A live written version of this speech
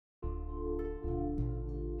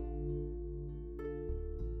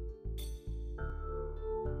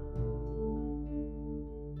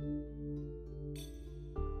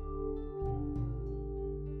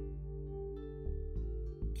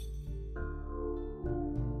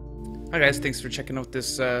Hi guys, thanks for checking out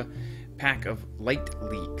this pack of light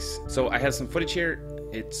leaks. So I have some footage here.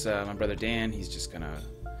 It's my brother Dan. He's just gonna...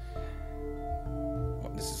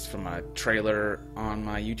 Well, this is from a trailer on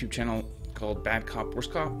my YouTube channel called Bad Cop,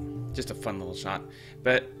 Worst Cop. Just a fun little shot.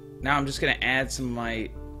 But now I'm just gonna add some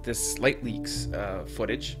of this light leaks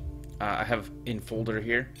footage. I have in folder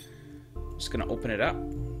here. Just gonna open it up.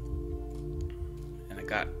 And I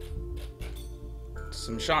got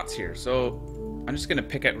some shots here. So I'm just gonna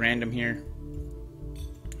pick at random here.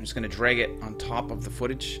 I'm just gonna drag it on top of the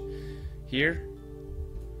footage here.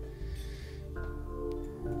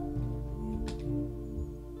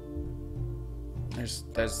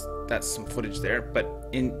 That's some footage there, but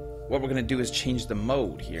what we're gonna do is change the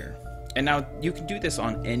mode here. And now you can do this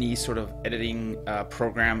on any sort of editing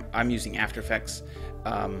program. I'm using After Effects.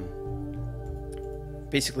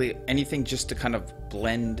 Basically anything just to kind of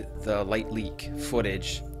blend the light leak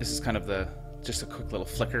footage. This is kind of just a quick little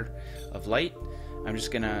flicker of light. I'm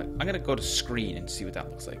gonna go to screen and see what that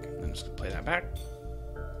looks like. I'm just gonna play that back.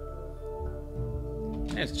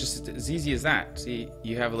 And it's just as easy as that. See,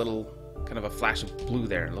 you have a little kind of a flash of blue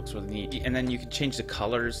there. It looks really neat. And then you can change the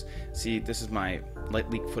colors. See, this is my light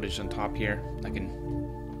leak footage on top here. I can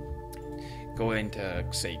go into,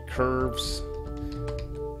 say, curves.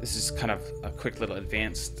 This is kind of a quick little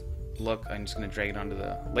advanced look. I'm just gonna drag it onto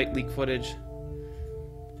the light leak footage.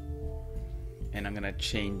 And I'm gonna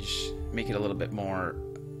make it a little bit more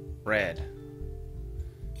red.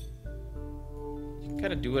 You can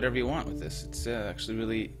kind of do whatever you want with this. It's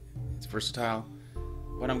actually it's versatile.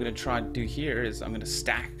 What I'm gonna try to do here is I'm gonna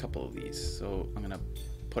stack a couple of these. So I'm gonna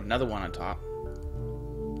put another one on top.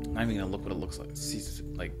 I'm not even gonna look what it looks like. See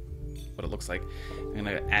like what it looks like. I'm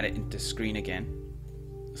gonna add it into screen again.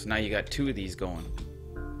 So now you got two of these going.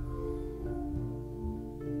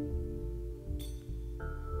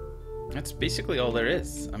 That's basically all there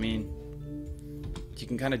is. I mean, you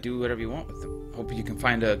can kind of do whatever you want with them. Hope you can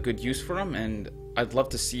find a good use for them, and I'd love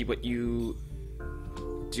to see what you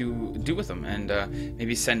do with them, and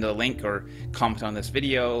maybe send a link or comment on this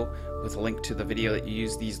video with a link to the video that you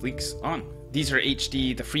use these leaks on. These are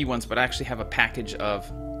HD, the free ones, but I actually have a package of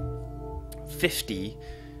 50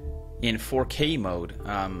 in 4K mode.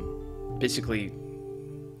 Basically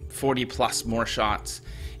 40 plus more shots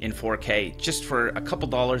in 4K, just for a couple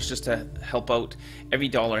dollars, just to help out. Every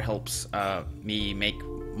dollar helps me make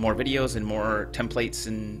more videos and more templates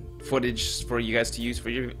and footage for you guys to use for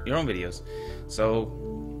your own videos.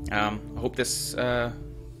 So I hope this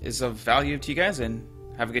is of value to you guys, and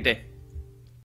have a good day.